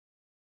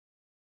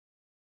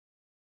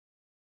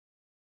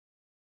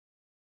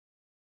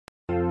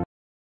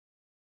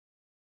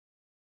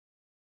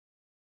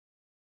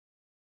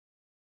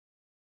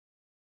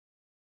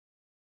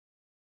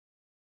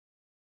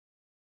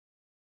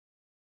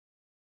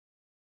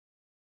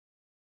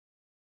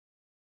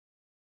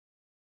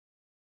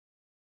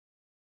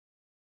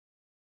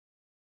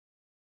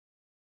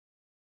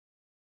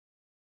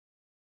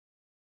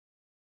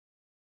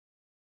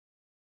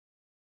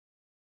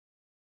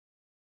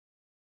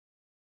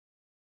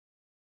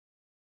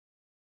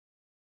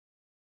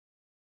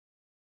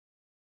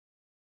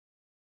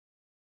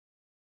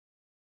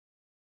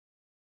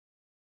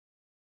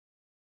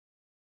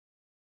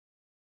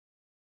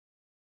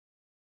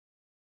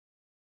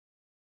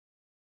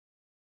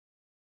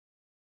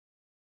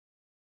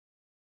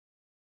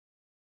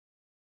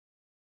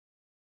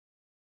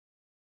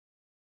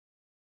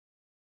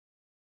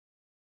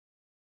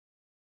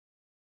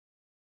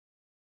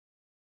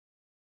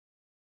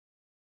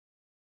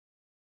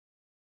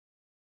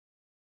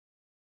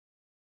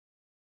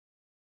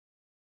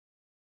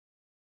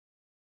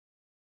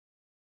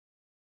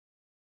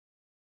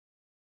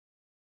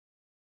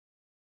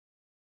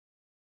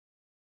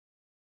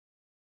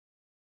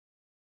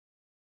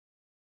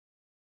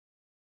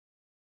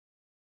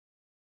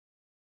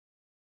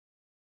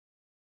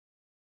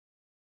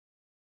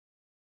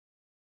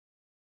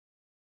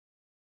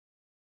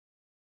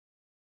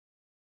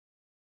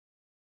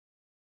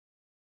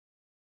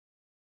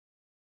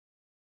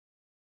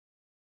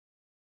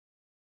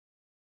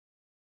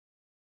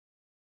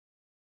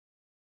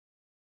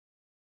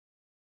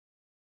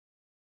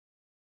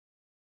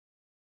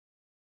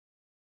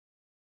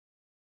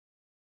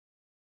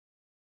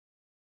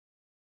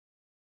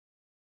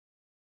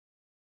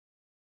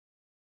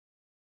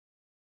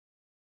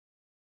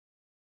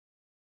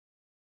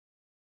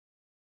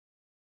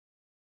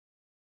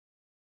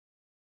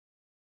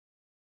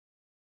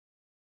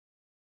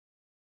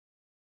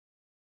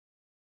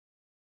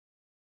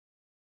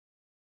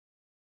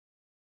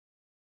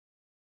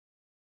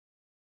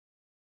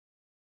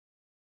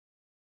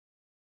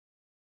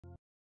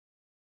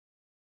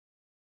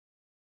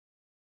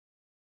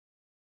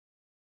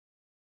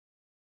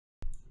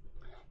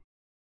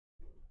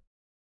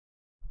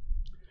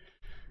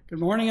Good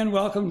morning and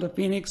welcome to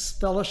Phoenix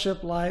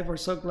Fellowship Live. We're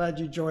so glad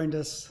you joined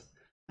us.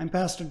 I'm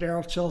Pastor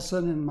Daryl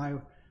Chilson, and my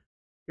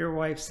dear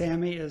wife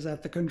Sammy is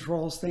at the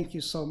controls. Thank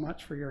you so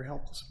much for your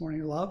help this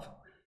morning, love.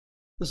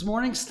 This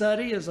morning's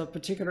study is of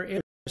particular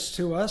interest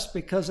to us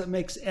because it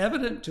makes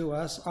evident to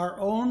us our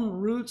own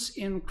roots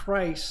in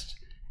Christ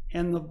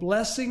and the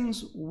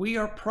blessings we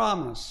are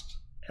promised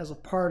as a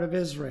part of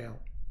Israel.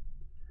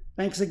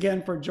 Thanks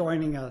again for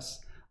joining us.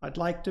 I'd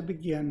like to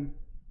begin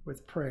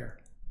with prayer.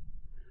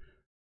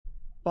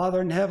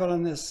 Father in heaven,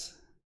 on this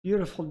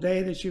beautiful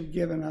day that you've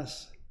given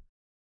us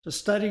to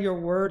study your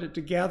word and to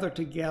gather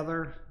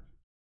together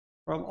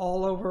from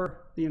all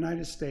over the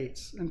United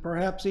States and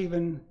perhaps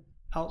even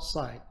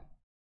outside.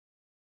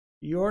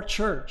 Your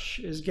church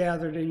is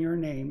gathered in your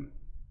name,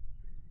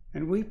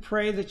 and we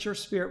pray that your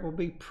Spirit will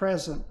be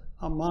present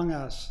among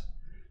us.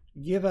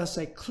 Give us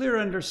a clear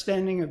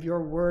understanding of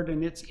your word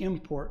and its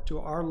import to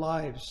our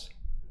lives.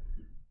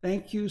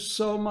 Thank you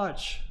so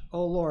much,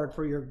 O Lord,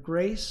 for your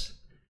grace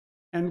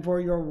and for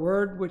your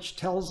word which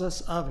tells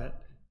us of it.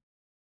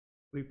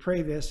 We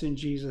pray this in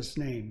Jesus'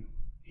 name.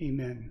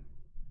 Amen.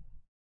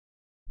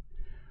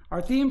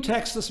 Our theme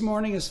text this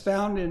morning is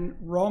found in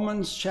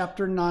Romans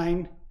chapter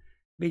 9,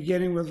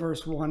 beginning with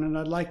verse 1, and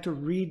I'd like to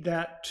read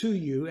that to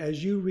you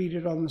as you read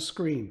it on the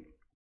screen.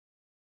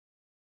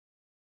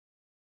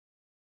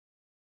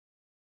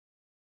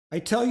 I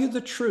tell you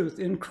the truth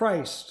in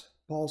Christ,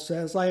 Paul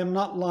says, I am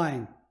not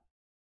lying.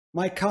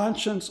 My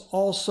conscience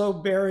also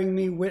bearing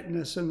me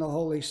witness in the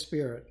Holy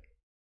Spirit,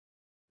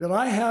 that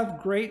I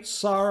have great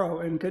sorrow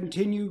and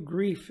continued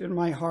grief in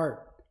my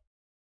heart.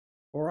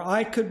 For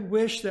I could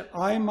wish that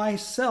I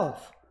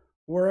myself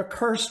were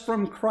accursed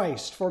from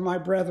Christ for my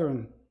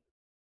brethren,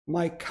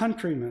 my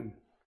countrymen,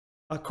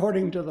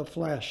 according to the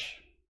flesh.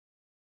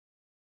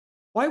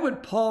 Why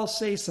would Paul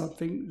say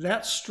something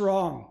that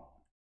strong?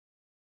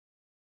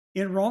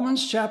 In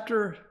Romans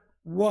chapter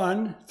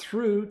 1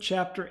 through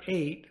chapter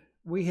 8,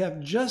 we have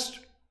just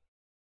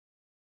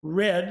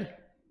read,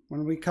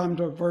 when we come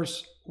to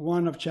verse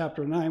 1 of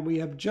chapter 9, we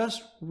have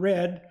just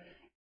read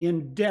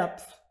in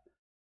depth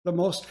the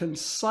most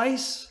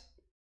concise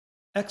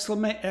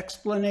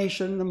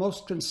explanation, the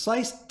most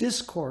concise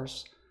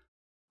discourse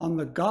on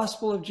the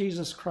gospel of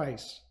Jesus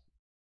Christ.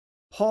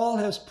 Paul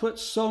has put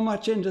so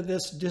much into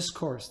this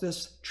discourse,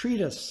 this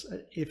treatise,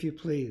 if you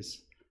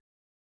please.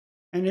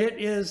 And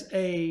it is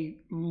a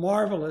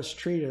marvelous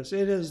treatise.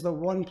 It is the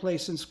one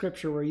place in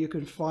Scripture where you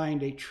can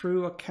find a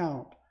true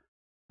account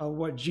of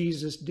what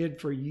Jesus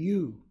did for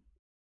you.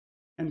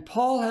 And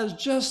Paul has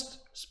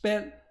just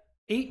spent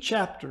 8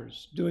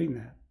 chapters doing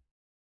that.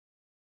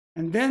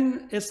 And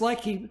then it's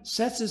like he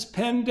sets his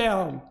pen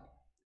down.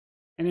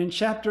 And in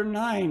chapter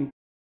 9,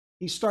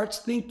 he starts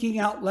thinking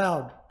out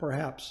loud,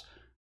 perhaps,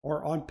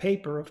 or on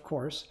paper, of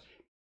course.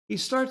 He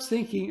starts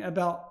thinking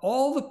about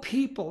all the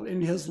people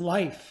in his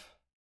life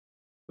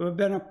who have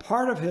been a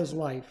part of his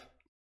life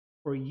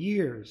for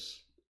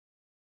years,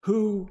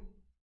 who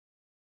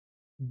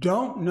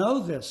don't know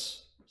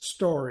this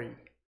story.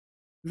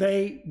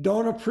 They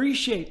don't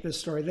appreciate this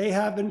story. They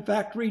have, in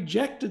fact,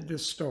 rejected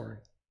this story.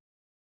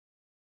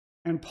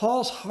 And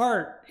Paul's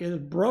heart is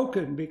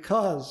broken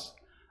because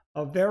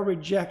of their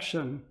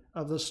rejection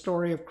of the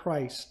story of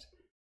Christ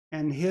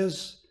and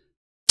his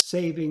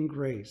saving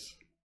grace.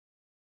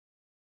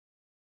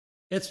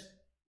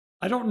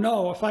 I don't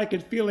know if I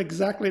could feel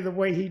exactly the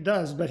way he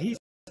does, but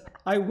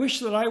I wish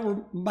that I were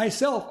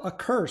myself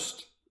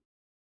accursed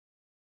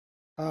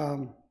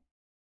from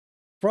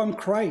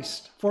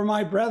Christ for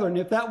my brethren,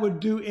 if that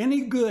would do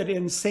any good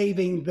in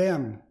saving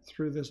them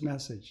through this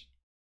message.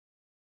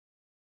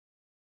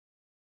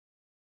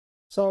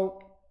 So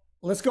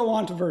let's go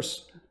on to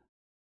verse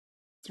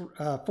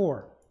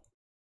 4.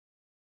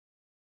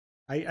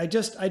 I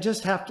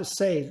just have to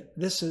say,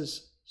 this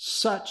is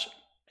such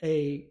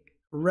a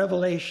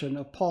revelation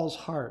of Paul's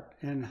heart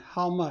and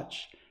how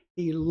much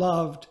he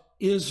loved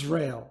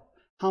Israel,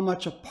 how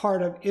much a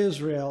part of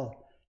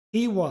Israel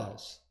he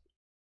was,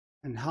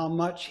 and how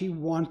much he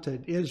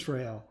wanted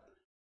Israel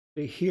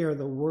to hear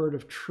the word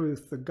of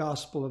truth, the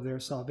gospel of their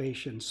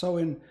salvation. So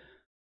in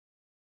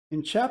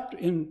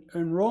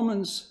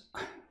Romans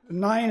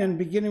 9 and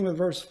beginning with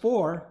verse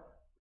 4,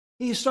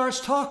 he starts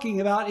talking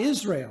about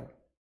Israel,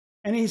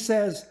 and he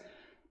says,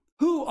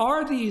 who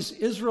are these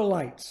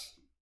Israelites?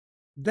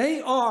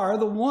 They are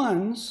the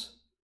ones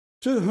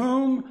to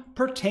whom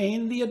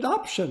pertain the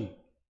adoption.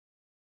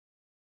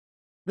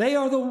 They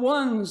are the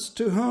ones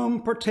to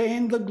whom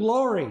pertain the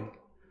glory,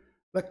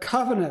 the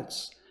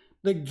covenants,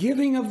 the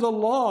giving of the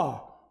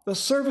law, the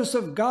service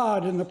of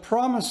God and the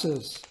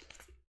promises,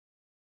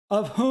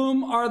 of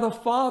whom are the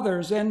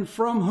fathers, and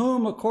from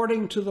whom,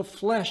 according to the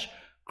flesh,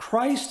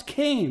 Christ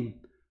came.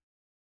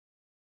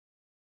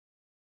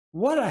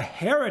 What a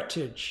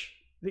heritage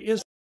the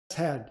Israelites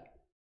had.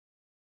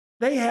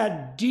 They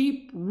had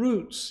deep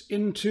roots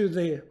into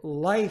the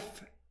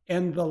life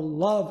and the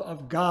love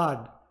of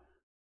God.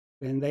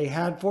 And they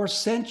had for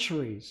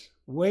centuries,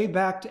 way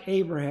back to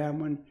Abraham,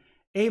 when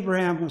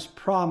Abraham was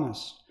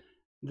promised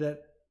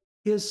that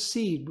his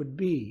seed would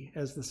be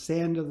as the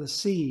sand of the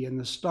sea and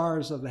the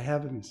stars of the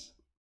heavens.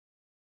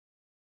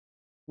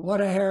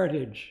 What a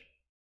heritage.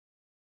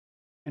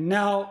 And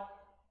now,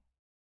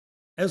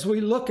 as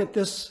we look at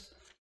this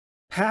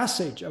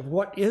passage of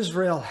what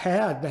Israel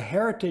had, the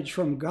heritage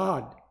from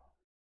God,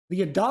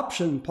 the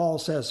adoption, Paul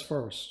says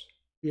first,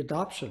 the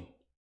adoption.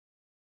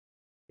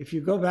 If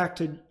you go back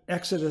to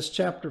Exodus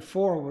chapter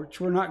 4,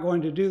 which we're not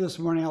going to do this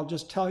morning, I'll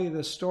just tell you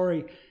this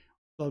story.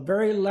 The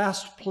very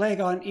last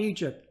plague on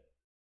Egypt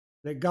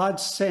that God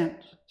sent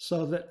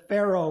so that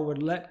Pharaoh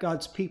would let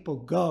God's people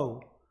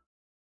go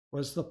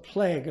was the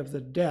plague of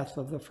the death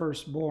of the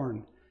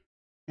firstborn.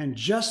 And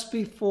just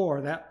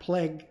before that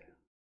plague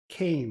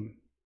came,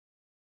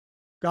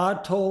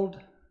 God told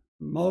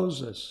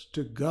Moses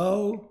to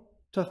go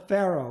to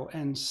Pharaoh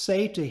and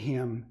say to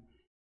him,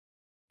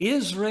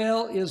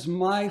 Israel is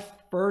my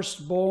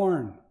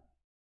firstborn.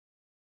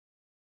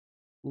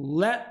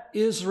 Let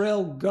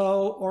Israel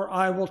go, or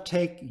I will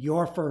take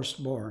your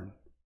firstborn.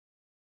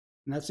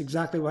 And that's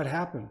exactly what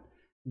happened.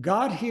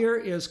 God here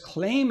is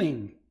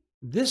claiming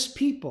this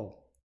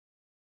people,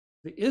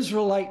 the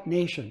Israelite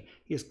nation.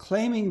 He is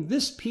claiming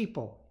this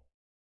people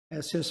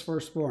as his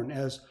firstborn,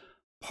 as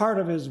part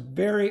of his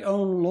very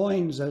own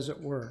loins, as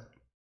it were.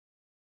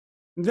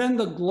 And then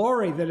the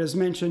glory that is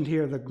mentioned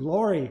here, the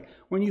glory,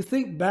 when you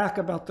think back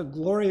about the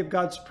glory of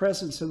God's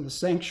presence in the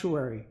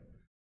sanctuary,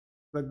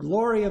 the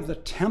glory of the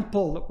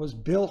temple that was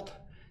built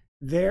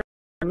there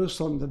in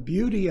Jerusalem, the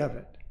beauty of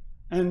it.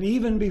 And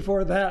even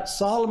before that,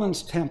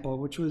 Solomon's temple,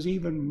 which was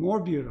even more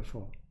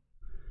beautiful.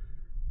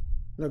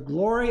 The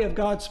glory of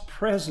God's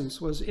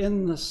presence was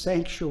in the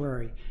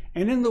sanctuary.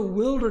 And in the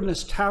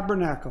wilderness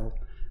tabernacle,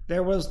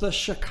 there was the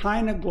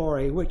Shekinah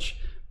glory, which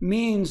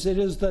means it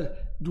is the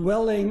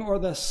dwelling or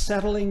the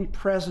settling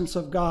presence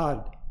of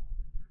God.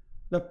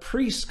 The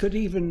priests could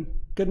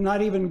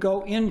not even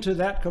go into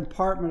that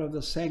compartment of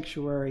the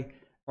sanctuary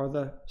or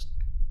the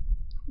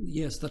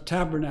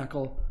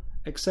tabernacle,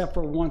 except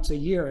for once a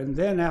year. And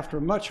then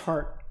after much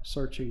heart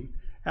searching,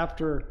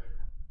 after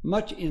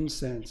much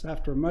incense,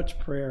 after much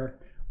prayer,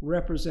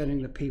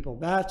 representing the people,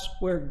 that's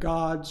where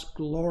God's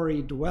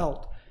glory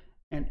dwelt.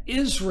 And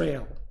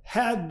Israel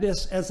had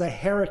this as a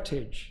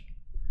heritage.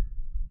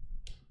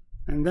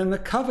 And then the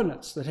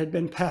covenants that had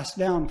been passed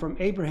down from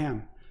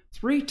Abraham.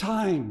 3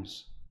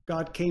 times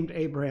God came to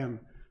Abraham.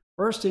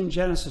 First in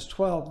Genesis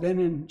 12, then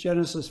in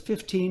Genesis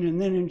 15,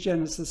 and then in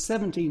Genesis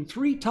 17.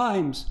 3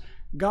 times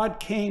God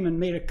came and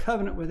made a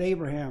covenant with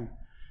Abraham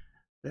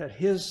that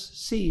his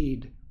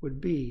seed would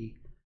be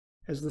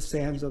as the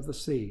sands of the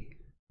sea.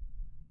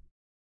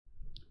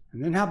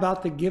 And then how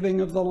about the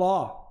giving of the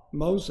law?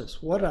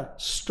 Moses, what a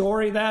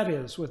story that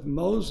is, with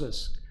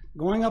Moses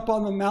going up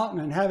on the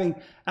mountain and having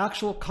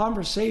actual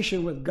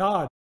conversation with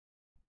God.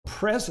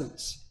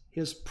 Presence,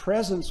 his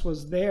presence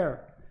was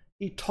there.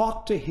 He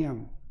talked to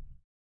him.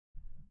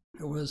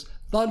 It was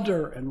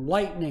thunder and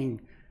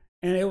lightning,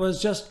 and it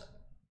was just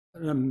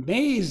an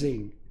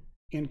amazing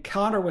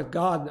encounter with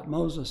God that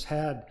Moses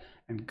had.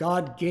 And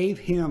God gave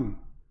him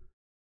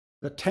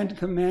the 10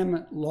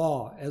 Commandment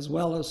law, as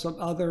well as some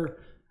other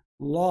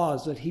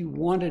laws that he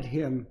wanted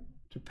him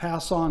to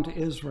pass on to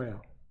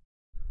Israel.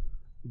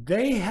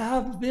 They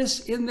have this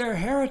in their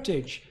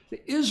heritage.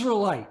 The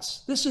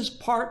Israelites, this is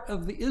part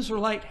of the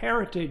Israelite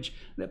heritage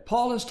that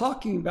Paul is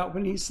talking about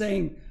when he's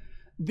saying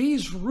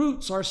these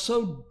roots are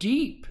so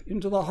deep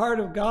into the heart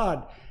of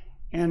God.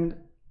 And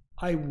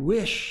I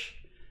wish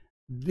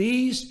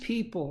these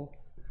people,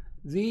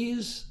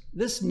 this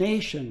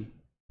nation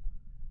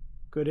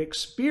could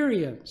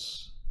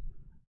experience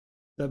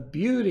the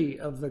beauty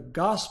of the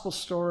gospel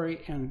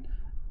story and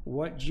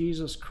what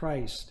Jesus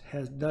Christ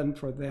has done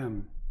for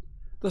them.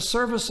 The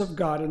service of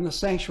God in the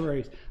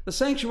sanctuaries. The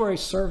sanctuary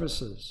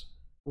services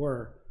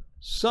were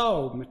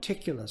so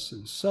meticulous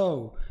and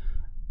so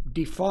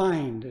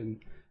defined. And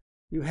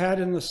you had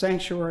in the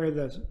sanctuary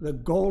the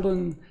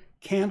golden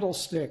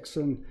candlesticks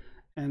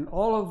and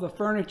all of the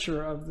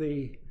furniture of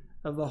the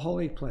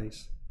holy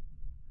place.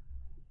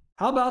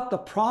 How about the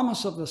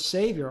promise of the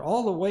Savior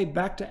all the way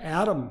back to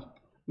Adam?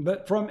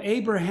 But from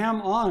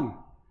Abraham on,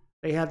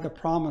 they had the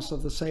promise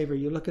of the Savior.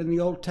 You look in the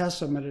Old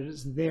Testament, it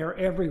is there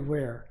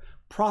everywhere.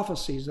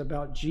 Prophecies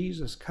about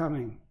Jesus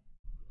coming.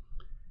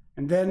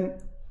 And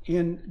then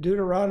in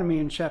Deuteronomy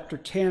in chapter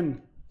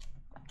 10,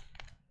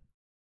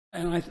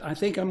 and I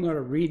think I'm going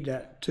to read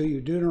that to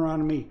you.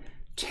 Deuteronomy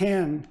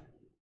 10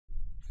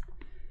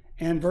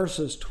 and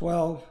verses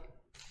 12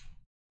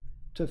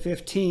 to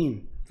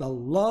 15. The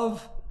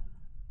love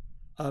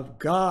of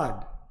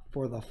God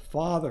for the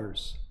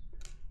fathers.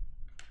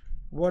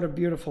 What a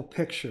beautiful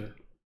picture.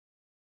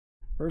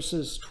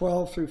 Verses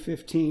 12 through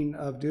 15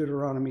 of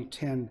Deuteronomy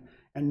 10.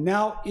 And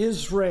now,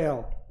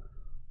 Israel,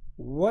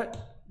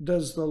 what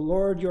does the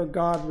Lord your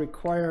God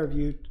require of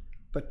you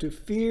but to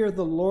fear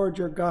the Lord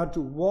your God,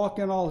 to walk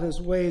in all his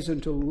ways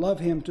and to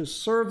love him, to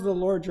serve the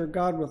Lord your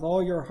God with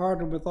all your heart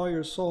and with all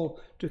your soul,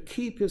 to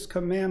keep his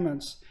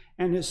commandments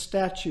and his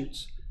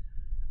statutes?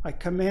 I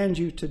command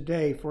you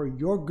today for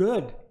your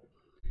good.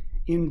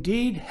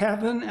 Indeed,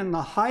 heaven and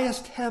the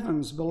highest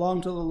heavens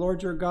belong to the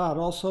Lord your God,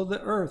 also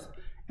the earth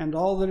and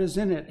all that is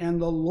in it.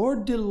 And the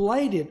Lord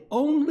delighted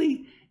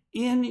only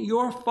in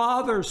your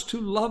fathers to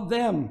love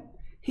them.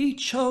 He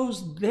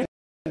chose their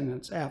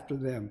descendants after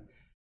them,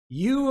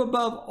 you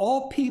above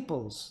all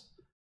peoples,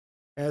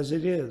 as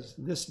it is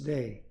this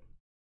day.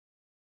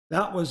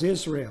 That was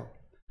Israel.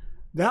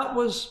 That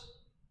was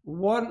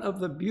one of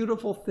the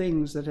beautiful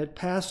things that had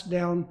passed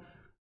down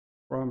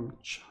from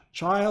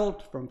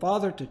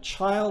father to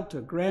child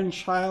to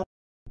grandchild,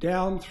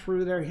 down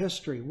through their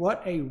history.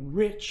 What a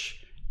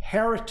rich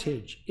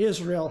heritage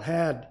Israel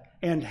had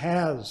and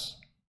has.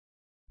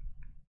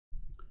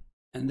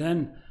 And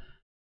then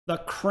the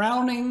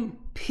crowning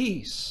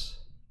piece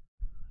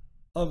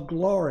of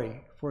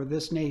glory for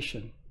this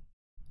nation.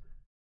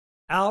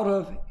 Out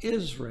of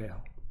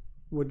Israel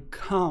would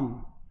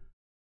come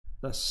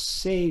the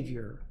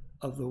Savior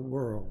of the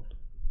world.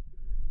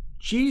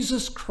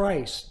 Jesus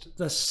Christ,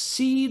 the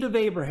seed of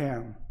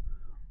Abraham,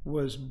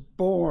 was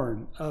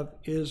born of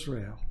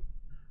Israel.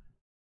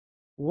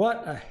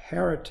 What a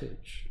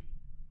heritage.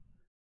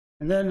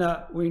 And then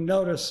we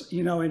notice,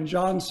 in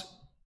John's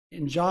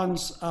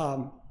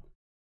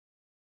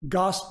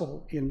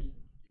gospel, in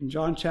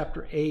John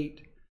chapter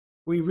 8,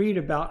 we read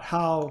about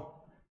how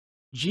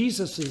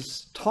Jesus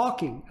is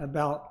talking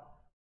about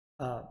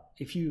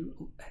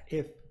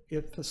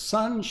if the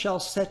Son shall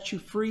set you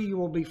free, you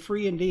will be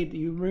free indeed.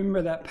 You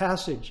remember that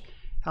passage,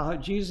 how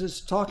Jesus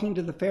is talking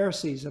to the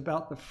Pharisees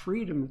about the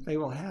freedom that they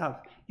will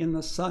have in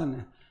the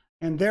Son.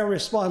 And their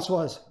response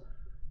was,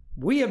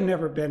 we have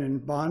never been in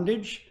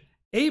bondage.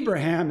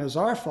 Abraham is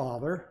our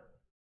father.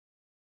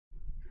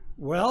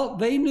 Well,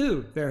 they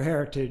knew their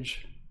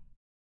heritage,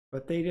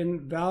 but they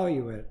didn't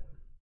value it.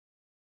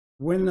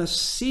 When the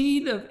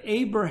seed of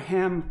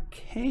Abraham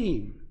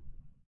came,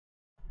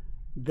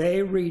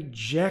 they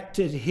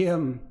rejected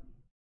him.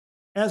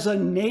 As a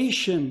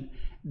nation,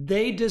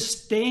 they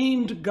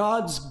disdained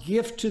God's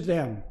gift to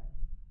them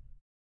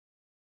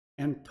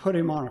and put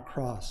him on a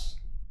cross.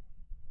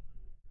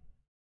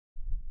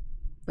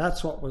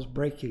 That's what was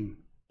breaking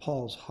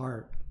Paul's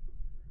heart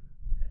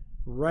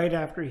right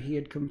after he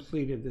had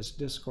completed this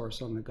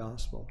discourse on the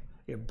gospel.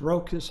 It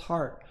broke his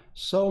heart.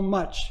 So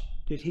much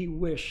did he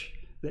wish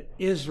that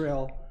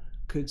Israel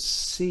could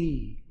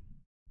see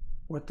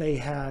what they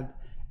had,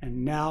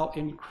 and now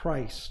in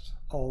Christ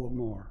all the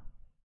more.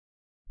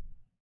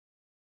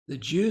 The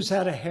Jews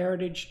had a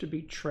heritage to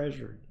be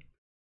treasured.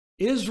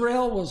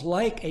 Israel was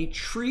like a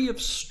tree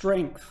of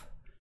strength,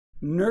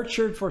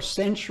 nurtured for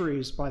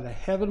centuries by the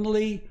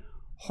heavenly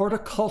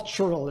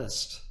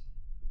horticulturalist.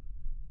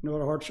 You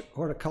know what a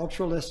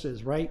horticulturalist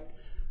is, right?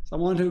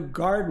 Someone who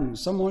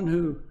gardens, someone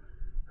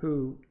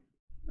who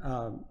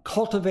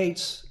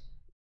cultivates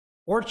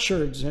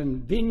orchards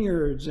and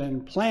vineyards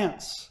and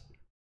plants.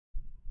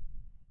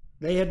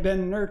 They had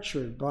been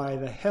nurtured by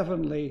the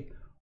heavenly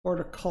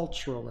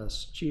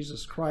horticulturalist,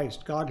 Jesus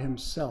Christ, God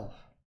himself.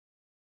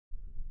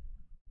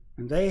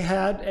 And they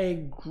had a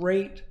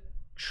great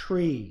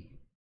tree,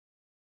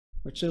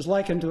 which is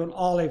likened to an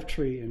olive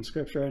tree in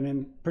Scripture,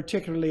 and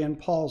particularly in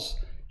Paul's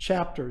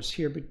chapters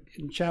here,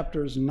 in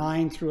chapters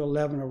 9 through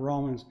 11 of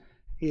Romans,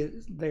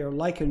 they are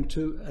likened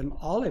to an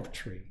olive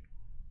tree.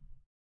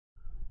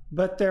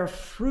 But their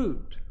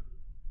fruit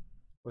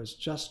was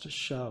just a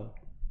show.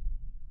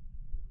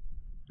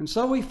 And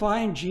so we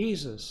find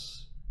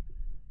Jesus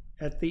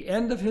at the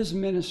end of his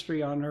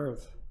ministry on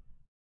earth,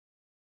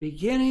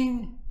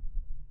 beginning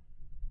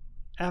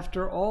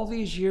after all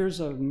these years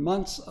of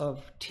months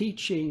of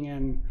teaching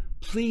and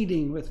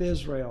pleading with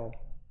Israel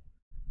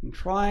and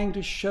trying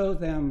to show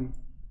them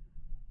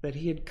that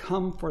he had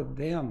come for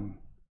them.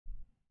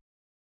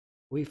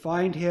 We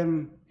find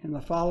him in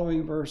the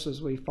following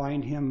verses, we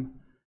find him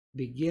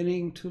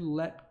beginning to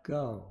let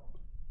go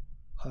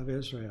of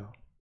Israel.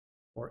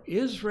 For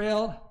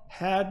Israel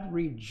had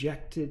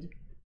rejected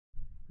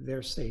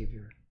their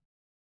Savior.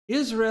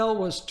 Israel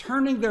was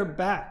turning their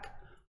back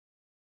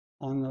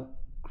on the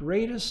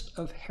greatest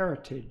of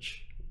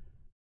heritage,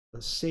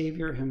 the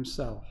Savior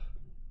himself.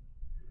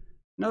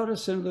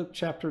 Notice in Luke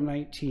chapter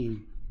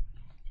 19.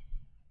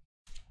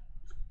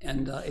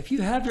 And if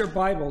you have your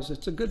Bibles,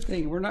 it's a good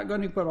thing. We're not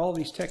going to put all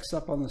these texts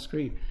up on the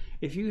screen.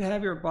 If you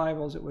have your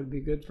Bibles, it would be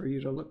good for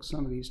you to look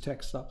some of these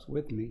texts up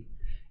with me.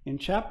 In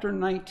chapter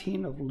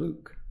 19 of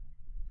Luke,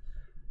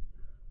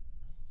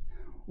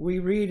 we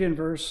read in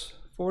verse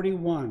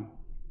 41,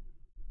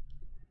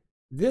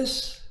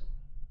 this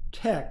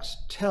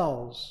text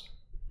tells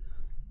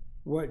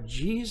what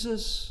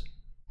Jesus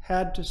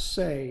had to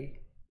say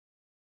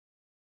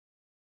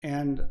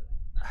and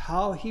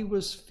how he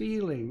was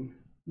feeling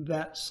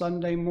that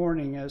Sunday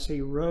morning as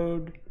he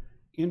rode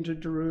into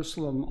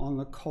Jerusalem on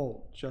the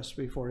colt just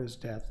before his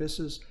death. This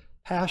is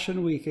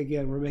Passion Week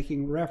again. We're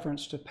making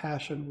reference to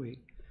Passion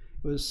Week.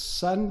 It was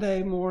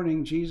Sunday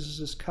morning. Jesus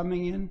is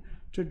coming in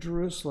to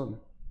Jerusalem.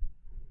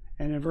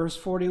 And in verse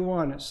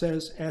 41, it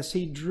says, as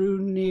he drew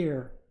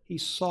near, he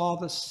saw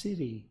the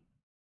city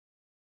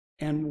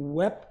and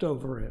wept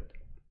over it,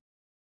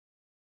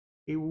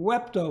 He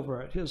wept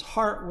over it. His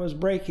heart was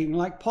breaking,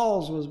 like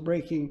Paul's was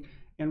breaking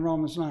in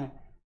Romans 9.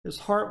 His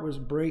heart was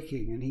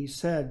breaking, and he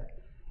said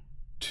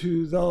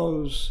to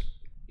those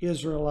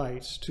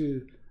Israelites,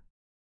 to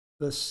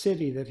the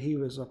city that he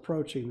was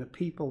approaching, the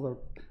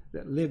people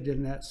that lived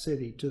in that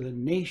city, to the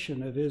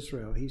nation of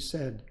Israel, he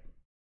said,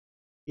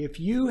 if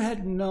you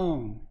had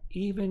known,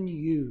 even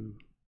you,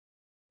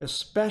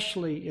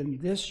 especially in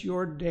this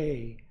your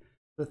day,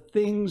 the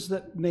things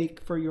that make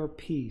for your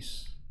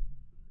peace,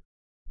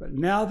 but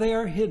now they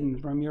are hidden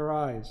from your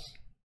eyes.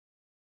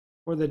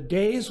 For the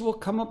days will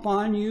come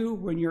upon you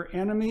when your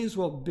enemies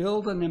will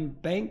build an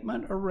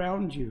embankment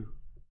around you,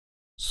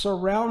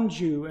 surround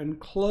you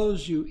and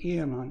close you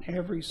in on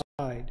every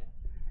side,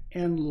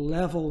 and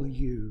level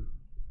you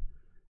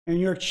and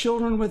your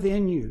children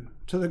within you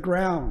to the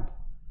ground.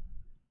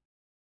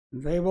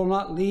 They will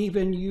not leave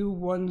in you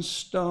one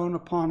stone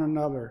upon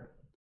another,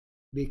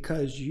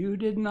 because you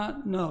did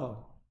not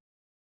know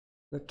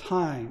the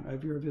time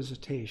of your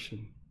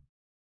visitation.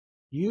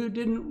 You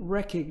didn't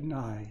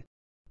recognize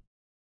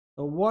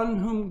the one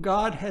whom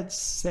God had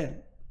sent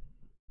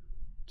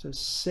to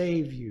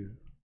save you,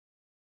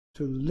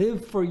 to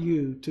live for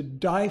you, to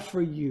die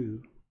for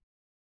you,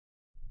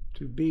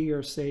 to be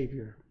your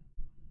Savior.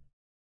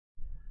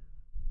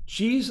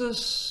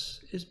 Jesus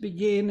is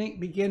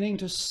beginning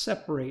to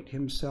separate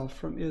himself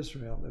from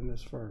Israel in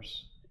this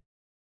verse.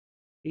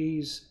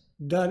 He's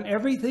done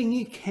everything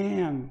he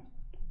can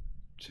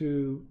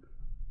to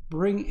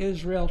bring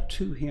Israel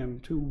to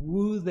him, to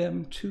woo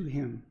them to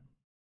him.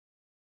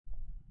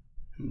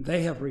 And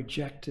they have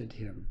rejected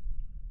him.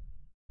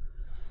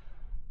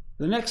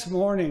 The next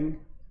morning,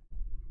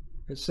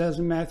 it says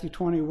in Matthew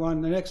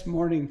 21, the next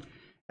morning,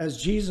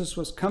 as Jesus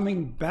was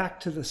coming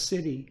back to the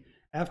city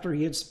after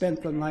he had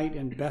spent the night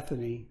in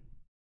Bethany,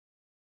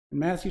 in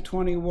Matthew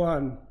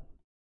 21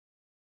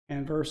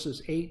 and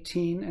verses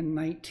 18 and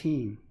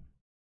 19,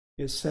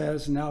 it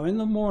says, now in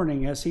the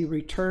morning, as he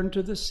returned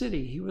to the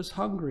city, he was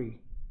hungry.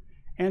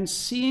 And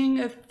seeing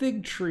a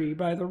fig tree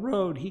by the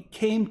road, he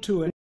came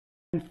to it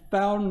and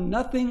found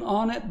nothing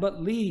on it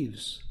but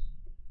leaves,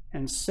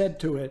 and said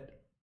to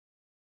it,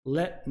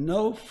 let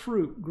no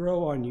fruit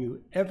grow on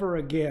you ever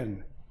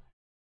again.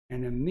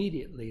 And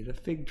immediately the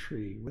fig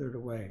tree withered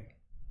away.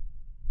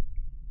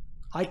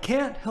 I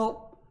can't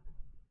help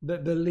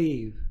but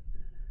believe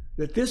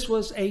that this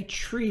was a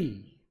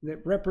tree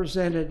that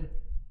represented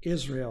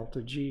Israel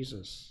to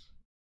Jesus.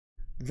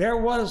 There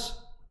was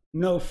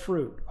no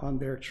fruit on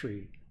their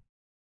tree.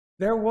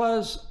 There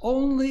was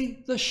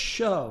only the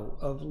show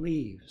of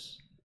leaves.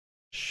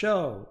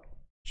 Show,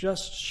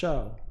 just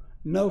show.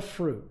 No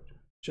fruit,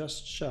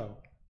 just show.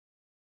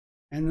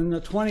 And in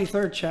the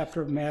 23rd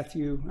chapter of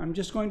Matthew, I'm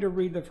just going to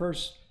read the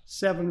first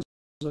 7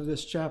 of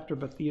this chapter,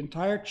 but the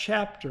entire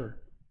chapter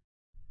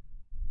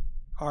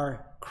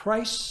are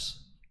Christ's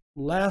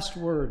last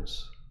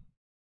words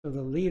to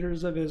the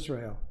leaders of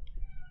Israel.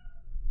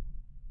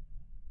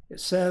 It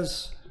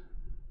says,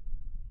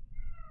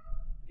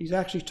 he's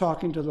actually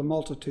talking to the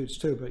multitudes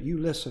too, but you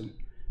listen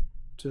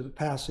to the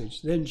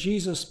passage. Then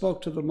Jesus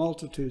spoke to the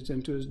multitudes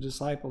and to his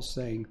disciples,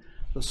 saying,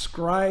 the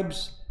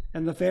scribes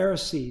and the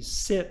Pharisees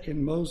sit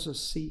in Moses'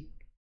 seat.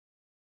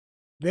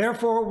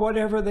 Therefore,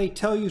 whatever they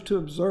tell you to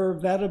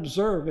observe, that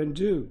observe and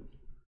do.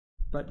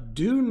 But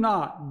do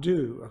not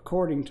do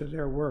according to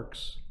their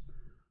works,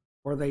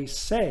 for they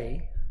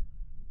say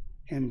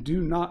and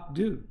do not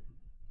do.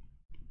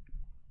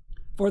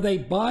 For they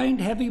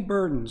bind heavy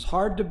burdens,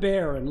 hard to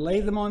bear, and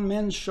lay them on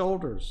men's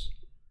shoulders,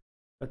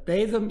 but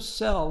they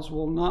themselves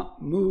will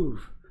not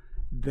move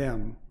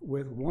them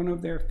with one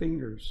of their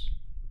fingers.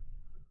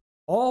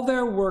 All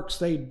their works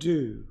they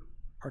do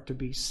are to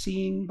be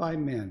seen by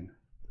men.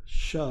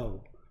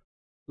 Show,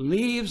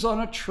 leaves on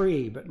a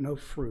tree, but no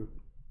fruit.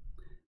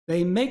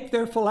 They make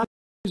their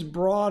phylacteries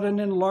broad and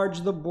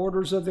enlarge the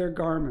borders of their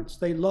garments.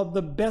 They love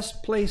the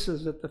best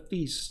places at the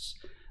feasts,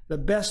 the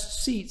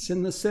best seats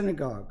in the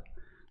synagogue,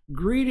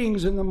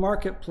 greetings in the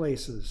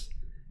marketplaces,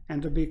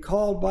 and to be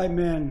called by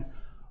men,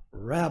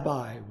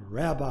 Rabbi,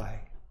 Rabbi.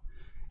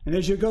 And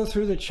as you go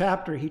through the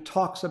chapter, he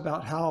talks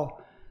about how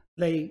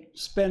they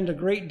spend a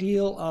great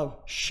deal of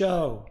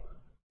show,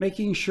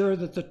 making sure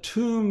that the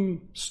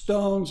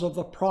tombstones of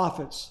the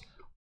prophets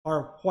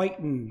are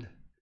whitened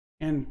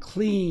and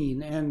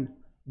clean and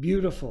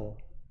beautiful.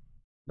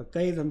 But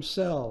they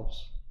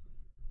themselves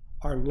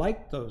are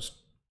like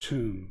those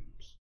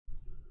tombs,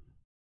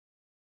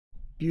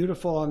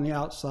 beautiful on the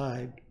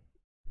outside,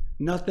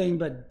 nothing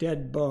but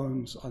dead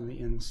bones on the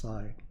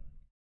inside.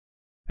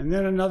 And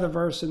then another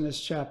verse in this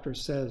chapter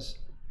says,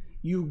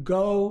 you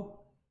go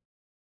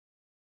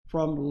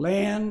from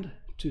land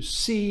to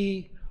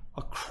sea,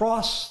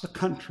 across the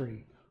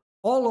country,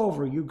 all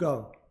over you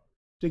go,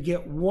 to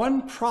get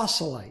one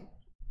proselyte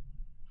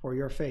for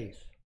your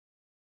faith.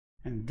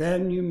 And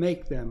then you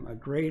make them a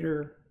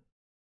greater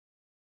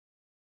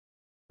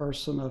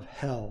person of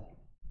hell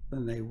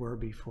than they were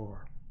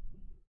before.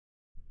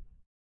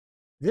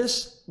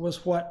 This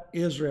was what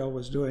Israel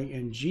was doing,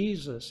 and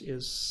Jesus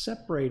is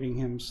separating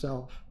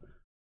himself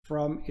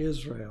from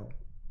Israel.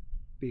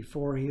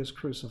 before he is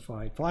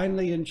crucified.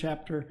 Finally, in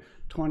chapter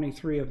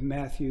 23 of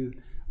Matthew,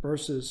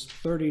 verses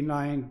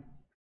 37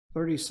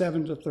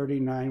 to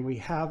 39, we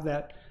have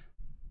that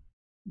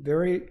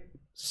very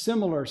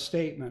similar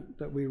statement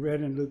that we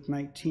read in Luke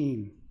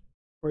 19,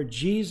 where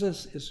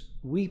Jesus is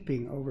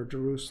weeping over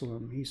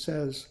Jerusalem. He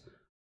says,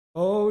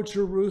 "O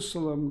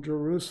Jerusalem,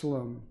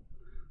 Jerusalem,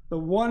 the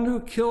one who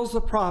kills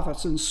the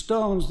prophets and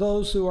stones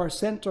those who are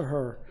sent to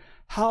her.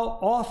 How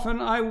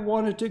often I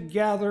wanted to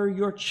gather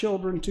your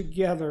children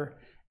together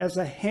as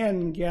a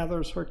hen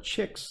gathers her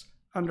chicks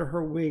under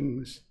her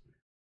wings,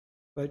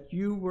 but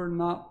you were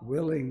not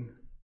willing.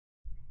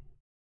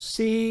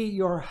 See,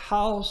 your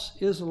house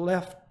is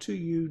left to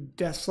you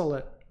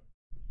desolate.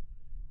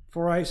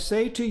 For I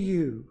say to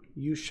you,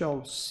 you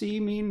shall see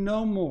me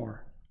no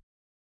more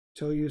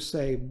till you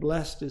say,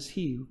 blessed is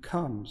he who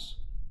comes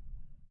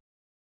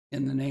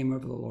in the name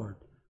of the Lord,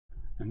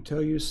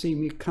 until you see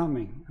me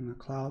coming in the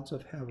clouds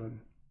of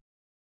heaven."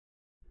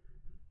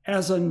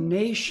 As a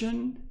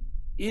nation,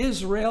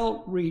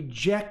 Israel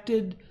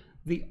rejected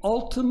the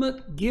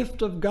ultimate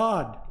gift of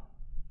God,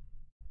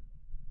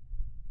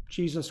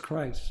 Jesus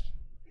Christ,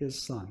 his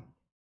Son.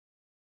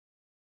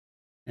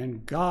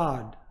 And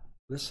God,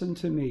 listen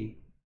to me,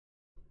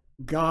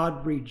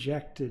 God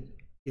rejected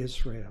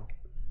Israel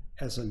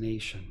as a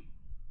nation.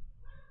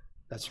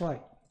 That's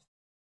right.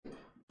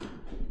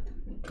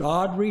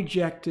 God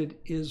rejected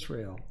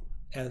Israel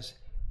as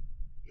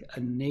a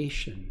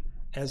nation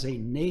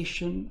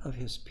of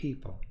his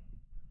people.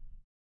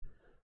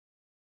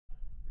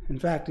 In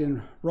fact,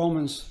 in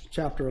Romans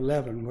chapter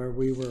 11, where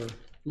we were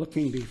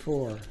looking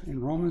before,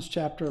 in Romans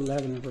chapter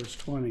 11 and verse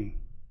 20,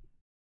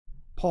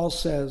 Paul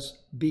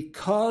says,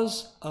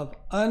 because of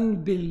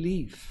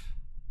unbelief,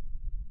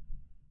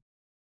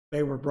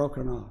 they were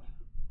broken off.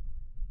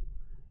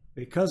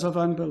 Because of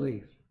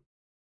unbelief.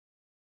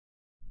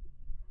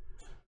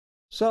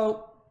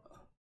 So,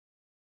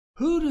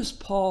 who does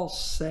Paul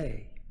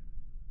say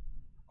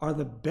are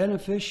the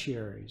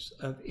beneficiaries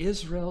of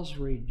Israel's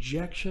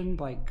rejection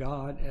by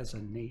God as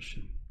a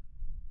nation?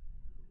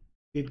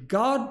 Did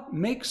God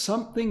make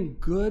something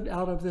good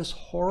out of this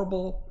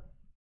horrible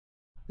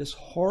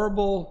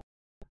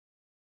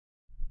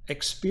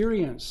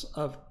experience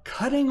of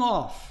cutting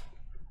off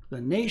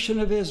the nation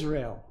of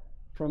Israel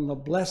from the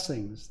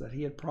blessings that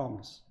he had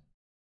promised?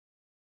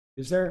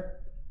 Is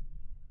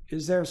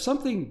there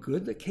something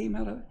good that came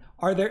out of it?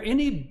 Are there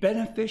any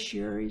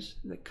beneficiaries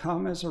that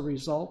come as a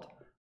result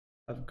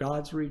of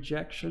God's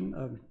rejection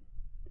of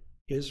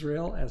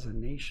Israel as a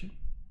nation?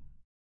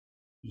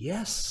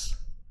 Yes.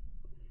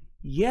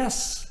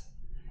 Yes.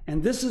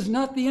 And this is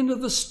not the end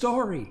of the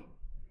story.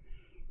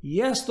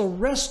 Yes, the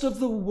rest of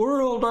the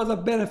world are the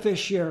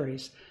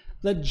beneficiaries.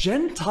 The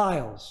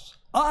Gentiles,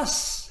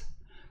 us.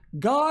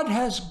 God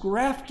has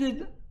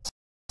grafted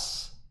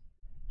us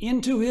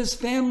into his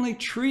family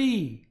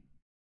tree.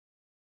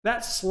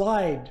 That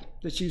slide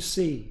that you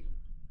see,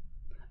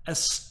 a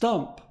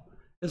stump,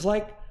 is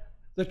like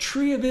the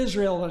tree of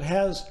Israel that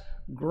has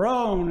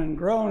grown and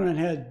grown and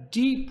had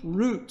deep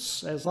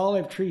roots, as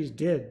olive trees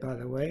did, by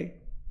the way.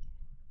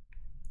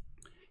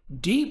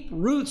 Deep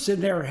roots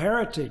in their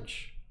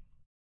heritage.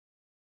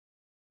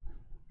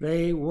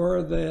 They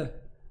were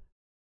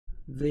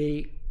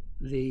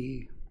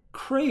the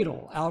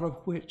cradle out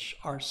of which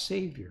our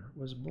Savior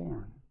was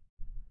born.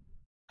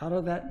 Out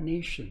of that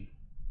nation.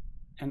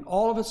 And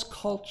all of its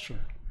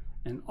culture,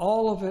 and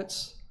all of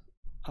its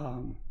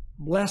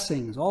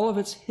blessings, all of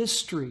its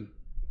history.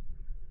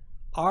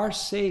 Our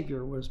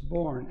Savior was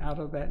born out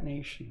of that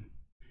nation.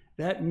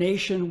 That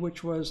nation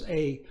which was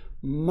a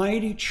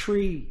mighty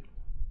tree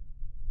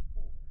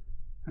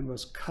and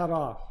was cut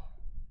off.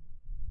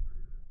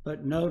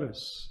 But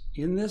notice,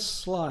 in this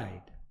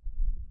slide,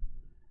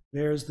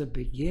 there's the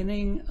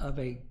beginning of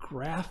a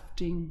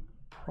grafting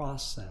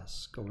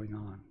process going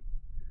on.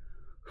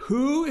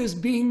 Who is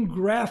being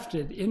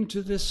grafted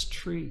into this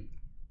tree?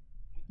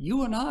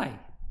 You and I.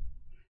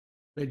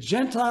 The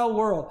Gentile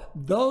world.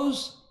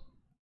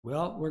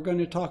 Well, we're going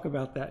to talk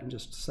about that in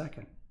just a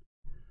second.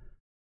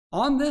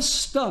 On this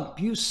stump,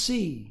 you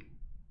see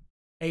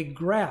a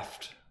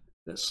graft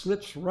that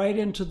slips right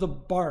into the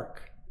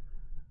bark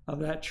of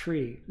that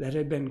tree that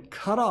had been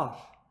cut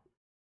off.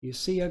 You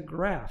see a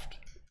graft,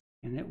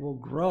 and it will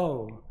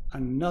grow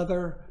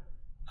another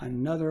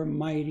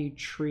mighty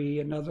tree,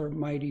 another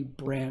mighty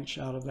branch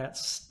out of that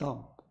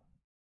stump.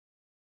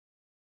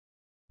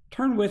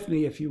 Turn with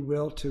me, if you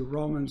will, to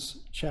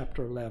Romans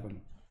chapter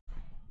 11.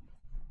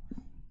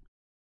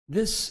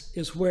 This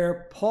is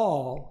where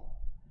Paul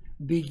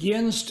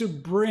begins to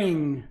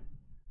bring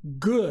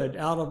good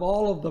out of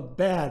all of the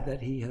bad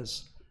that he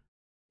has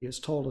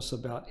told us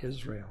about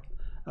Israel,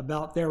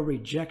 about their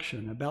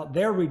rejection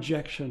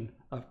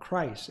of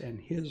Christ and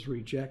his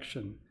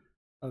rejection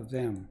of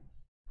them.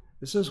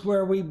 This is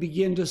where we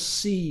begin to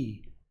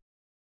see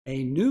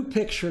a new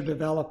picture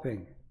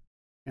developing,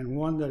 and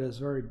one that is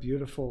very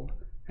beautiful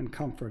and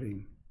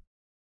comforting.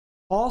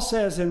 Paul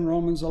says in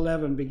Romans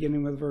 11,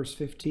 beginning with verse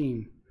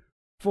 15,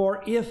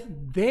 "For if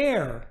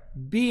they're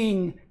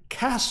being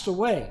cast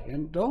away,"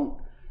 and don't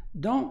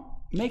don't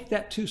make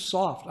that too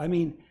soft. I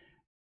mean,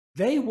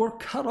 they were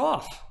cut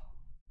off.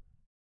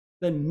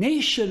 The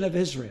nation of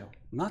Israel,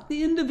 not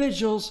the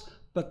individuals,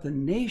 but the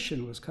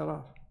nation was cut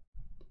off.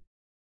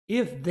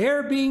 If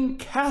their being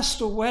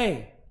cast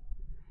away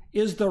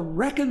is the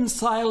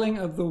reconciling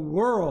of the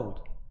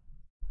world,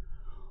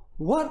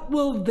 what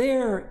will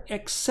their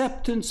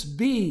acceptance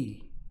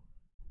be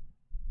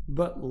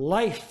but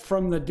life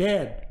from the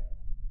dead?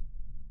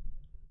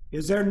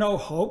 Is there no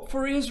hope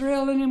for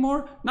Israel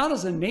anymore? Not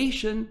as a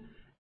nation.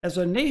 As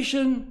a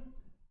nation,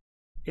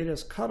 it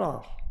is cut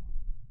off.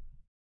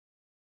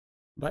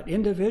 But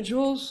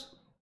individuals,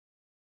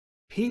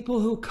 people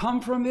who come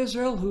from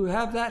Israel, who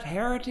have that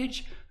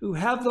heritage, who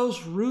have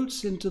those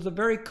roots into the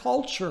very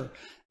culture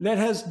that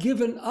has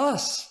given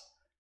us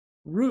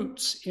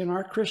roots in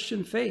our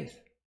Christian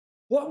faith.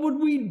 What would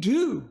we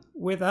do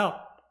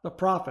without the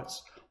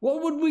prophets?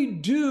 What would we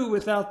do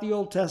without the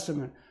Old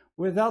Testament?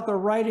 Without the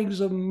writings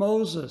of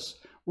Moses?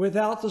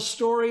 Without the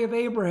story of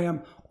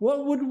Abraham?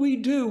 What would we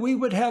do? We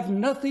would have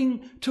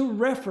nothing to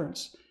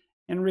reference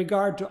in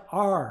regard to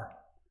our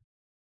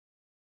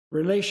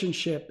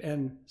relationship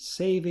and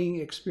saving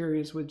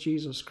experience with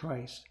Jesus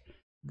Christ.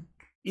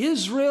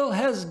 Israel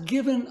has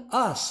given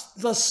us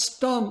the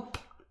stump,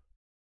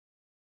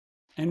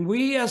 and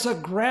we as a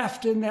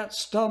graft in that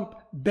stump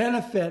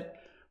benefit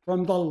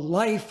from the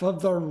life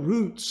of the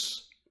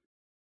roots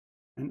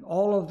and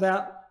all of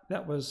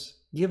that was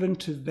given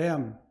to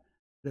them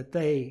that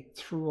they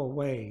threw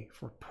away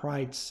for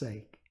pride's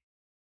sake.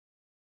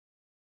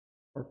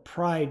 For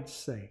pride's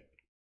sake.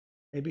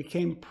 They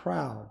became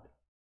proud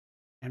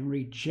and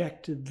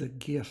rejected the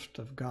gift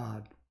of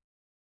God.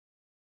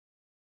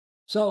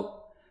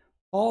 So,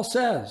 Paul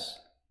says,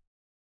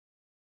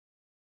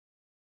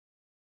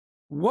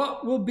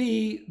 what will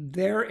be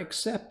their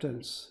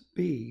acceptance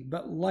be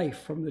but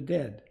life from the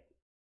dead?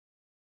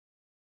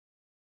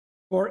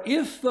 For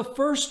if the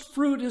first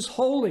fruit is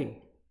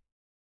holy,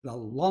 the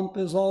lump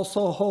is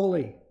also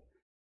holy.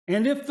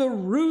 And if the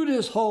root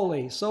is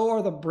holy, so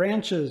are the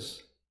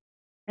branches.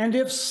 And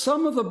if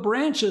some of the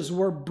branches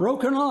were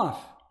broken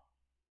off,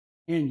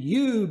 and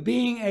you,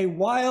 being a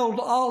wild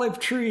olive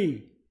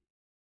tree,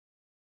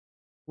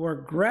 were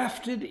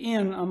grafted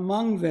in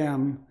among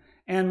them,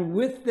 and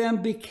with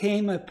them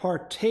became a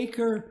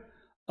partaker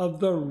of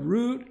the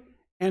root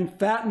and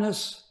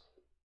fatness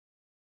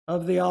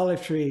of the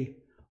olive tree,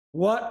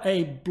 what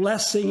a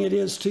blessing it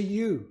is to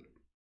you.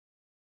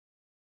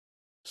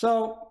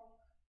 So,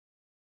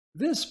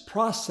 this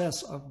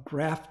process of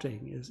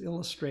grafting is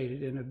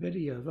illustrated in a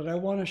video that I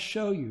want to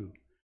show you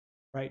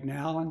right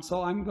now. And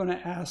so I'm going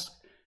to ask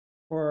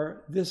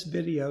for this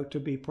video to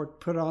be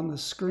put on the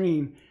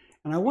screen.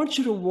 And I want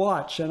you to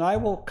watch, and I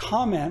will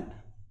comment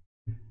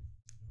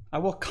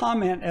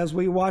as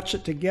we watch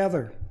it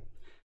together.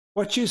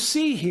 What you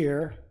see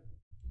here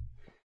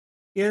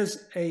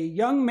is a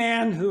young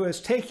man who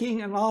is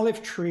taking an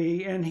olive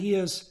tree and he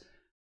is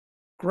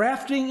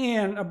grafting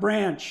in a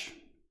branch,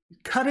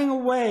 cutting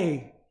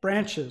away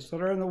branches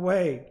that are in the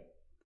way.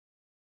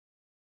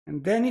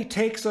 And then he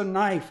takes a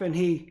knife and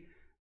he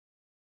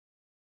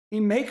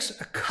makes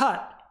a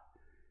cut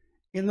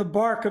in the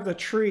bark of the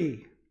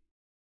tree.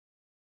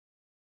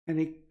 And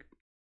he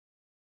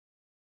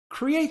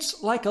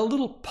creates like a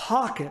little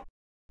pocket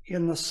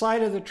in the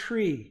side of the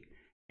tree.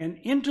 And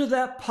into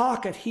that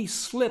pocket he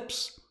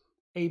slips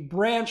a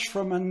branch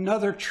from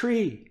another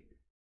tree.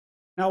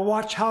 Now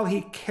watch how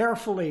he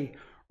carefully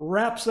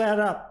wraps that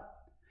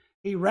up.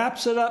 He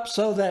wraps it up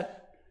so that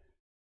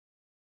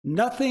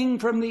nothing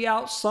from the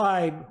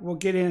outside will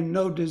get in.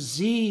 No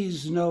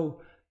disease,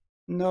 no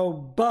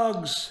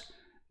bugs.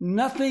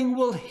 Nothing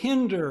will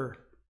hinder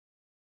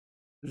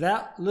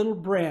that little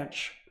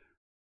branch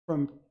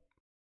from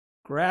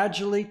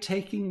gradually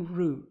taking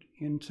root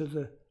into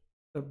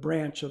the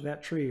branch of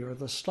that tree or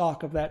the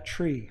stalk of that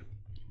tree.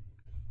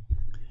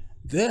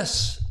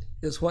 This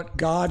is what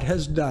God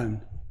has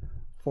done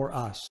for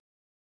us.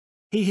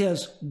 He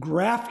has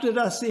grafted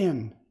us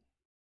in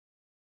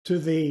to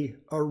the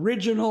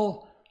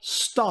original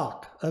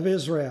stock of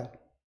Israel.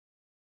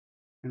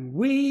 And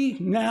we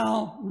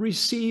now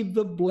receive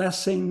the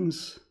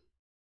blessings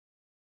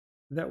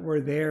that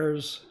were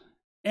theirs,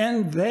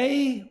 and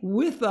they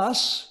with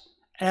us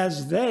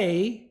as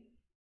they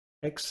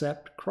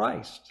accept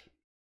Christ.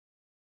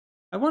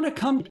 I want to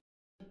come to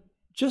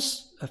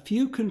just a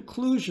few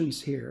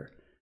conclusions here.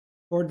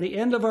 Toward the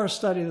end of our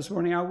study this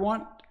morning, I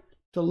want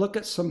to look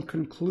at some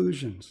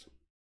conclusions,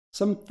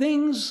 some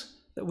things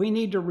that we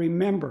need to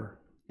remember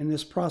in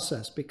this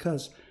process,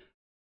 because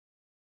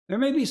there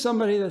may be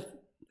somebody that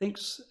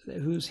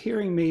who's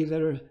hearing me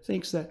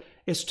thinks that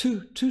it's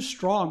too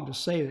strong to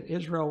say that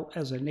Israel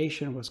as a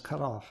nation was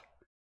cut off.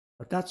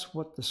 But that's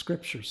what the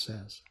scripture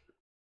says.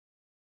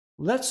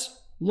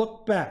 Let's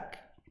look back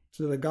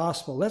to the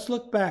gospel. Let's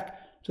look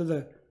back to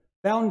the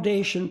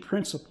foundation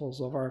principles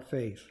of our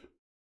faith.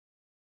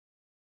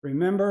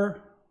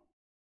 Remember,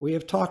 we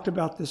have talked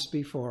about this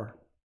before.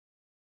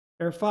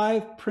 There are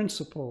 5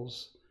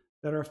 principles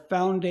that are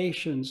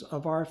foundations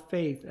of our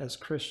faith as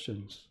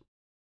Christians.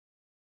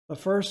 The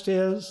first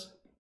is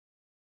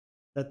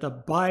that the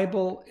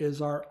Bible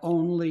is our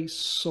only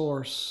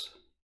source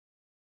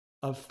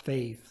of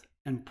faith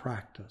and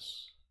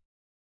practice.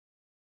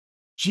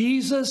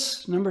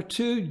 Jesus, number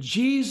two,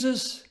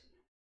 Jesus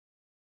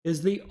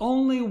is the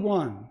only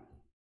one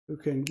who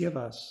can give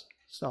us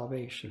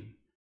salvation.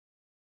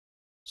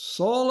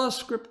 Sola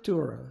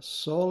Scriptura,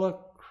 sola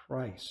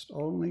Christ,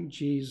 only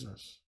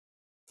Jesus.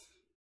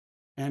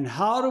 And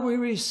how do we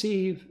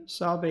receive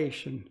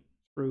salvation?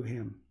 Through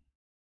him.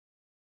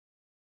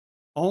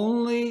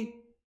 Only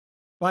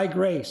by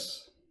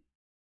grace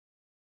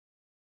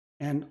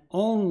and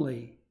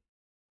only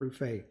through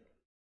faith.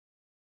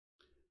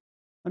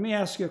 Let me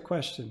ask you a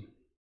question.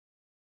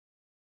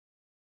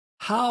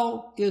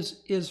 How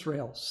is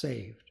Israel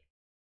saved?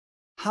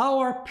 How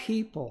are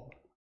people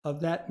of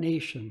that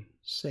nation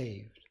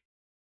saved?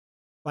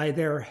 By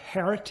their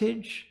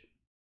heritage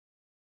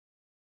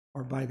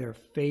or by their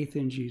faith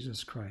in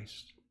Jesus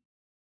Christ?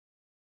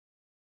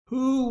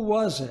 Who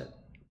was it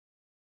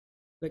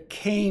that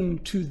came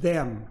to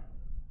them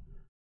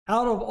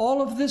out of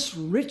all of this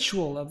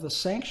ritual of the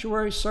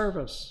sanctuary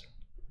service?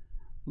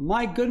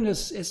 My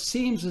goodness, it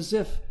seems as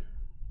if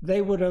they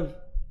would have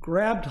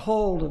grabbed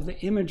hold of the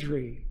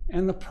imagery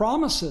and the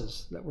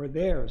promises that were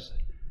theirs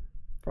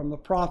from the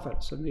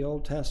prophets in the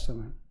Old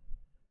Testament.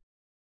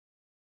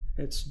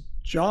 It's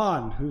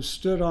John who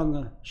stood on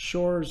the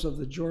shores of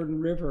the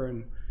Jordan River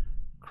and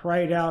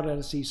cried out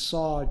as he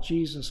saw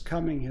Jesus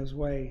coming his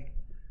way,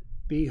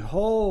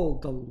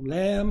 "Behold, the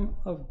Lamb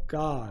of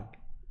God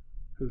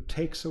who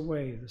takes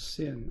away the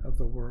sin of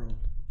the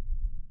world."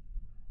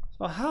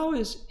 So how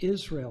is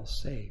Israel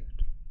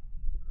saved?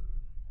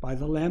 By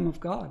the Lamb of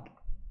God.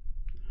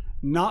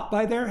 Not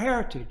by their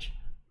heritage,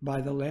 by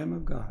the Lamb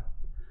of God.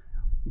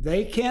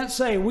 They can't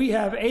say, "We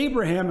have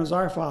Abraham as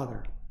our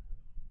father."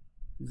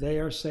 They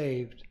are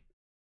saved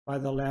by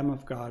the Lamb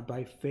of God,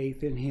 by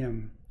faith in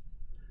him.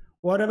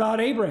 What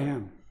about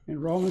Abraham? In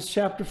Romans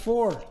chapter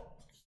 4.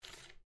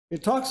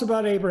 It talks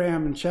about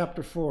Abraham in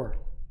chapter 4.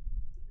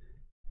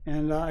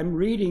 And I'm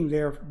reading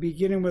there,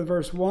 beginning with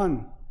verse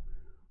 1.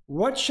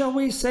 "What shall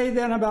we say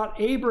then about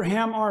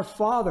Abraham our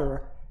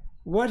father,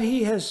 what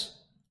he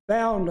has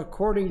found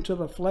according to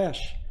the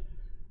flesh?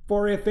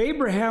 For if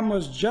Abraham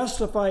was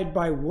justified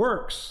by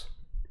works,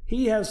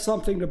 he has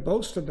something to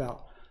boast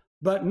about,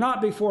 but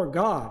not before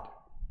God.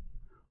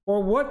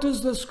 For what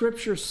does the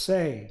scripture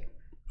say?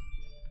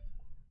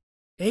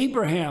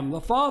 Abraham,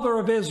 the father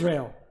of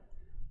Israel,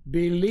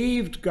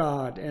 believed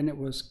God, and it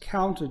was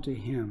counted to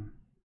him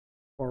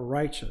for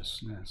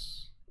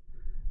righteousness.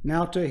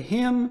 Now to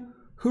him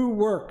who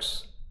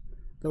works,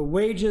 the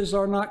wages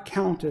are not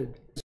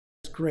counted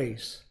as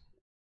grace,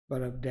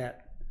 but of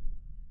debt."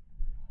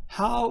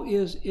 How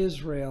is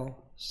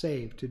Israel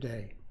saved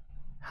today?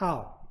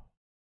 How?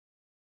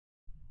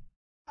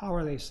 How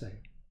are they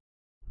saved?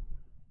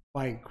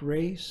 By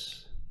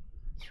grace,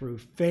 through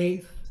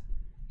faith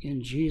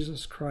in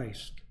Jesus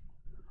Christ.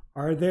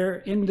 Are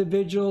there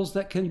individuals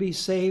that can be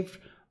saved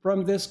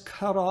from this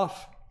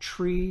cut-off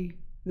tree,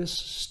 this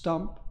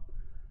stump?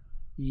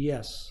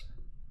 Yes.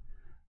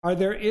 Are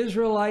there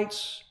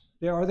Israelites,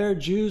 are there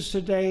Jews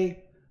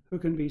today who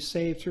can be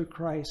saved through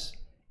Christ?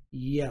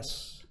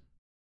 Yes.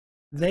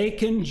 They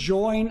can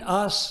join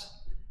us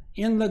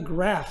in the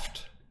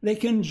graft. They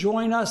can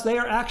join us. They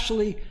are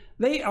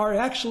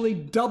actually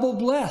double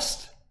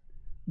blessed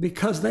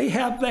because they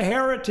have the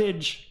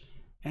heritage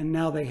and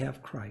now they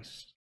have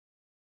Christ.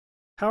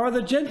 How are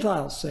the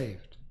Gentiles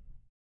saved?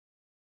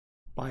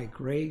 By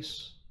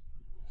grace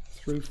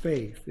through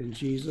faith in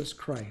Jesus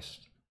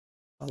Christ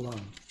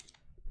alone.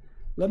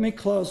 Let me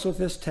close with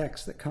this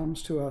text that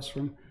comes to us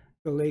from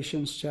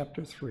Galatians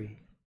chapter 3.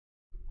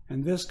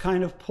 And this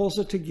kind of pulls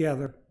it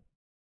together.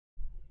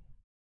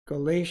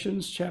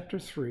 Galatians chapter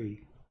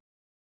 3,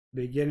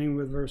 beginning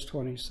with verse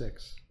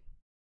 26.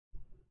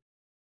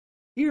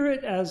 Hear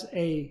it as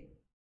a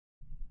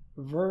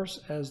verse,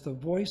 as the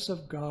voice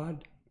of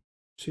God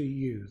to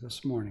you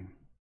this morning.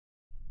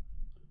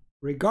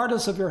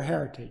 Regardless of your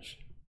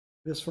heritage,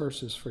 this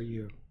verse is for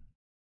you.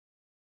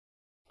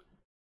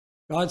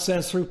 God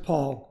says through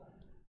Paul,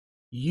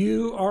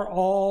 "You are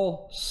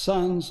all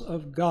sons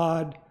of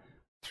God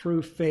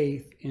through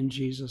faith in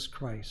Jesus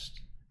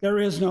Christ. There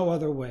is no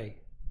other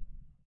way.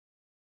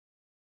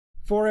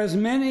 For as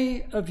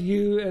many of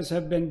you as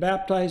have been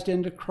baptized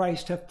into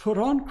Christ have put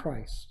on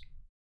Christ.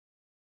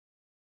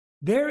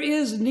 There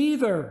is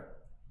neither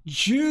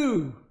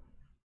Jew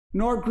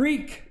nor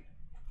Greek.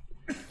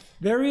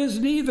 There is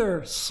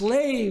neither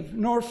slave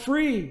nor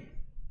free.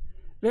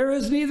 There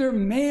is neither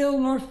male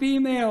nor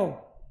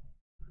female.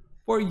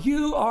 For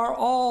you are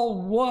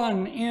all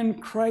one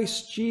in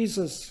Christ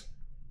Jesus."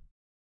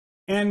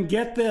 And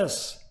get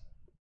this,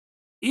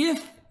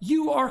 if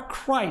you are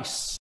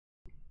Christ's,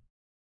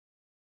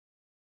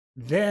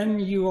 then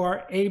you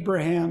are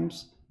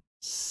Abraham's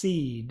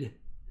seed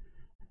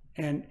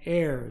and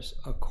heirs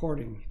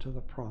according to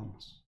the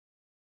promise.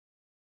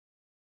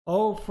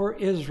 Oh, for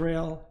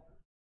Israel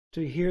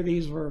to hear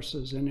these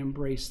verses and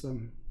embrace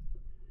them.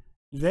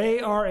 They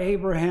are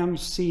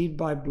Abraham's seed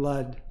by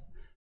blood,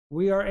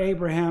 We are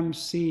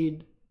Abraham's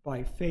seed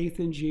by faith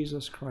in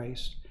Jesus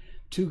Christ.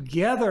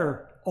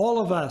 Together, all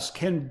of us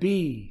can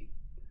be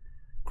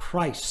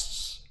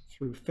Christ's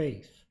through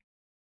faith,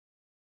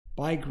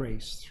 by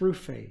grace, through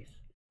faith,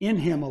 in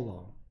him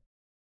alone.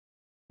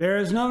 There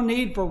is no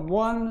need for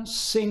one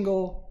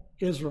single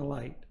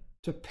Israelite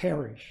to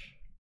perish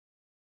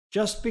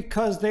just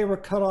because they were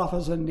cut off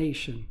as a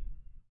nation.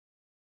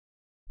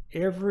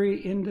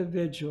 Every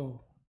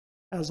individual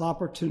has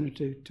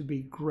opportunity to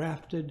be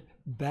grafted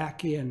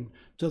back in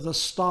to the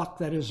stock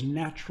that is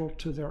natural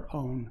to their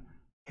own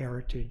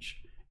heritage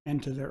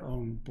and to their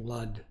own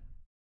blood,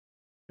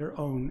 their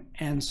own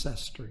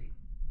ancestry.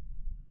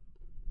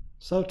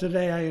 So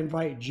today I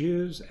invite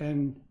Jews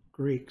and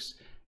Greeks,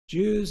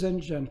 Jews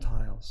and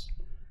Gentiles,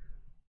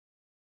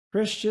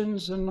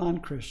 Christians and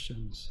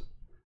non-Christians.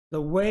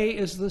 The way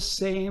is the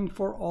same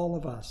for all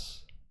of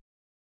us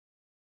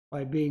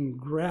by being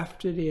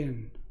grafted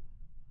in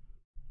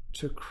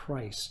to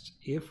Christ.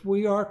 If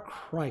we are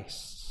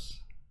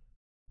Christ's,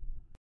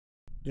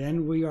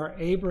 then we are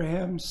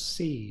Abraham's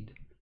seed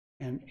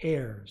and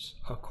heirs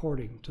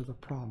according to the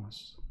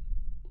promise.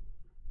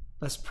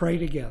 Let's pray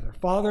together.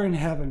 Father in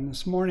heaven,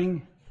 this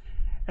morning,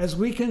 as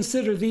we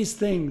consider these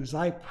things,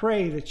 I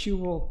pray that you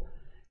will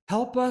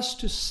help us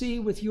to see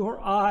with your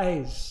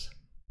eyes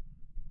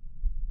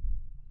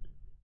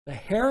the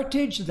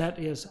heritage that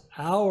is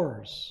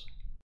ours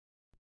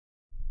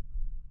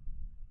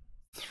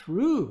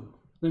through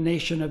the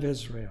nation of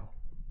Israel,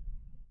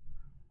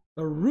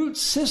 the root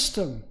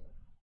system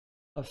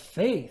of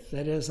faith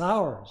that is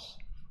ours,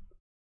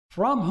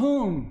 from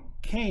whom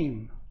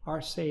came our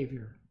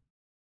Savior,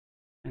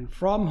 and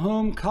from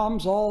whom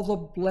comes all the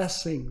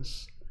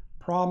blessings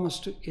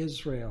promised to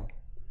Israel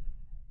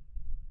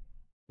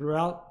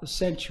throughout the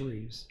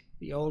centuries,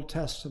 the Old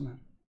Testament.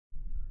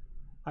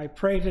 I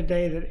pray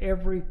today that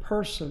every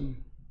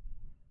person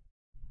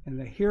in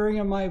the hearing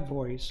of my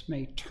voice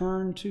may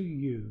turn to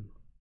you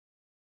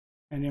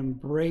and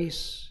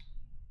embrace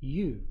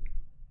you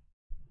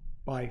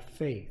by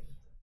faith,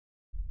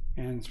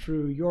 and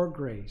through your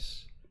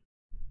grace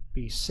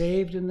be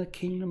saved in the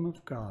kingdom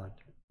of God.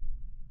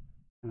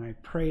 And I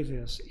pray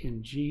this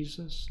in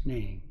Jesus'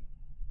 name.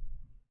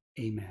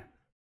 Amen.